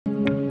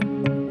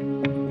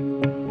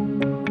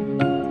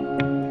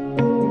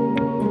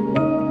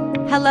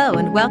Hello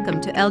and welcome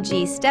to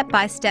LG's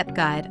step-by-step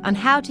guide on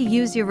how to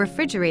use your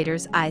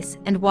refrigerator's ice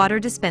and water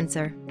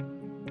dispenser.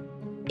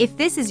 If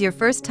this is your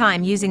first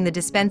time using the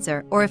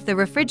dispenser or if the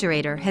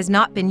refrigerator has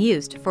not been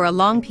used for a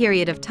long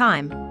period of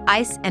time,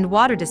 ice and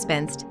water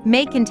dispensed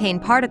may contain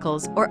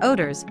particles or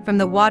odors from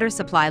the water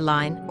supply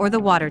line or the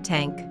water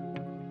tank.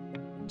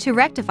 To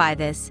rectify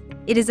this,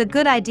 it is a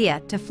good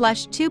idea to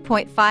flush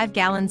 2.5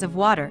 gallons of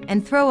water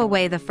and throw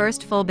away the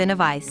first full bin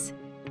of ice.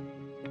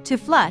 To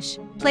flush,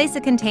 place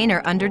a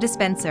container under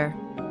dispenser.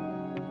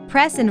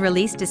 Press and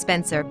release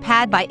dispenser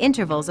pad by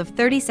intervals of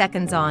 30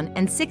 seconds on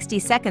and 60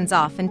 seconds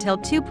off until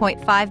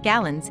 2.5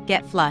 gallons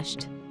get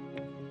flushed.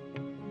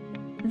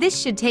 This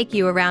should take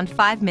you around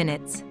 5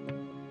 minutes.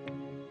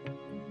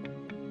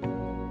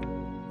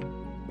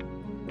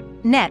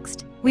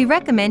 Next, we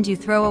recommend you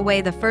throw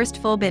away the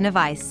first full bin of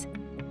ice.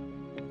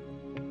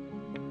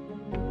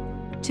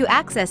 To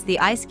access the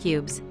ice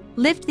cubes,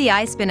 lift the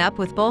ice bin up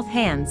with both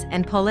hands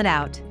and pull it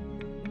out.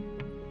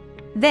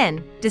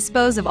 Then,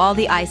 dispose of all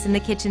the ice in the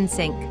kitchen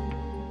sink.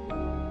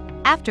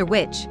 After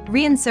which,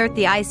 reinsert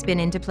the ice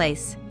bin into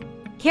place.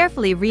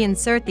 Carefully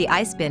reinsert the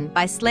ice bin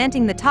by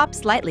slanting the top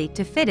slightly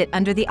to fit it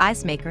under the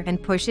ice maker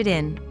and push it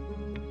in.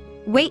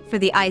 Wait for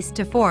the ice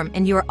to form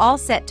and you are all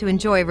set to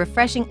enjoy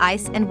refreshing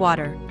ice and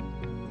water.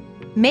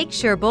 Make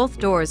sure both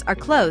doors are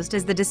closed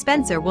as the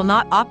dispenser will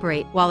not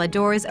operate while a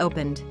door is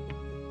opened.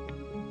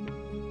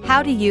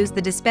 How to use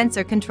the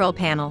dispenser control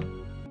panel.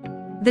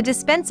 The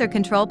dispenser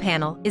control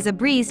panel is a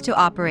breeze to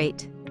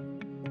operate.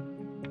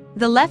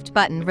 The left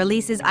button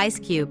releases ice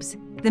cubes,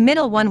 the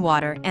middle one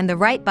water, and the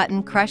right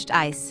button crushed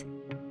ice.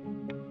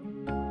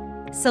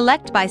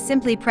 Select by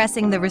simply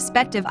pressing the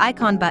respective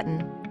icon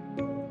button.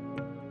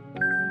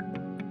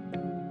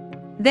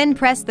 Then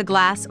press the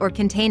glass or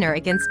container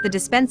against the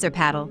dispenser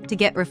paddle to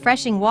get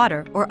refreshing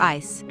water or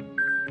ice.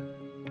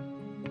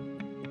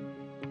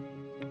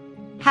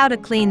 How to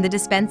clean the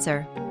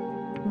dispenser.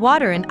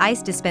 Water and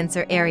ice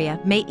dispenser area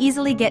may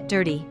easily get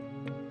dirty.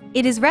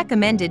 It is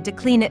recommended to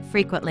clean it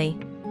frequently.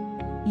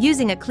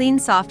 Using a clean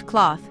soft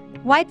cloth,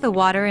 wipe the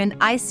water and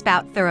ice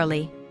spout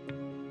thoroughly.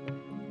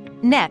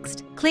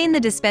 Next, clean the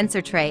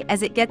dispenser tray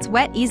as it gets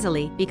wet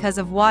easily because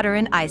of water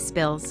and ice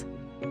spills.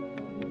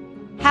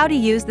 How to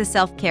use the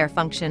self-care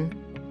function.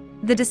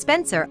 The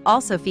dispenser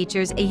also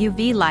features a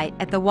UV light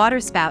at the water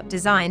spout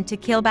designed to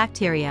kill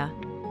bacteria.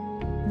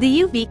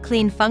 The UV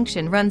clean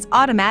function runs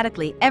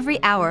automatically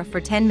every hour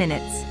for 10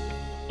 minutes.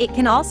 It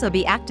can also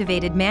be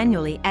activated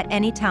manually at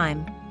any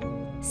time.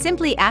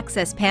 Simply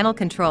access panel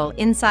control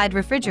inside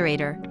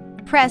refrigerator.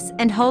 Press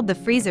and hold the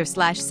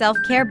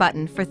freezer/self-care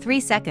button for 3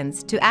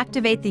 seconds to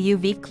activate the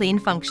UV clean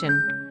function.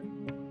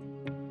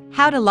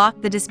 How to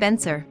lock the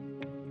dispenser.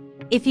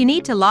 If you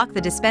need to lock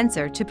the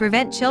dispenser to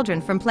prevent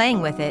children from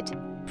playing with it,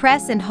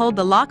 press and hold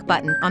the lock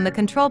button on the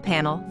control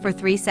panel for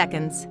 3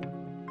 seconds.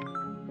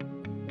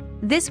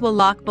 This will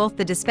lock both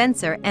the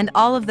dispenser and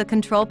all of the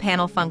control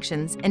panel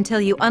functions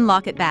until you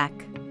unlock it back.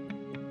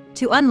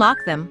 To unlock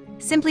them,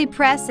 simply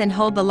press and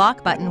hold the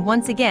lock button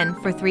once again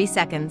for 3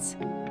 seconds.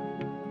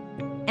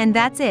 And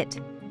that's it.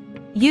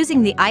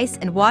 Using the ice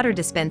and water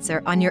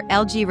dispenser on your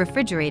LG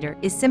refrigerator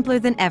is simpler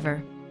than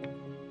ever.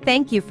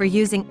 Thank you for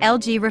using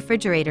LG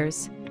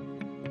refrigerators.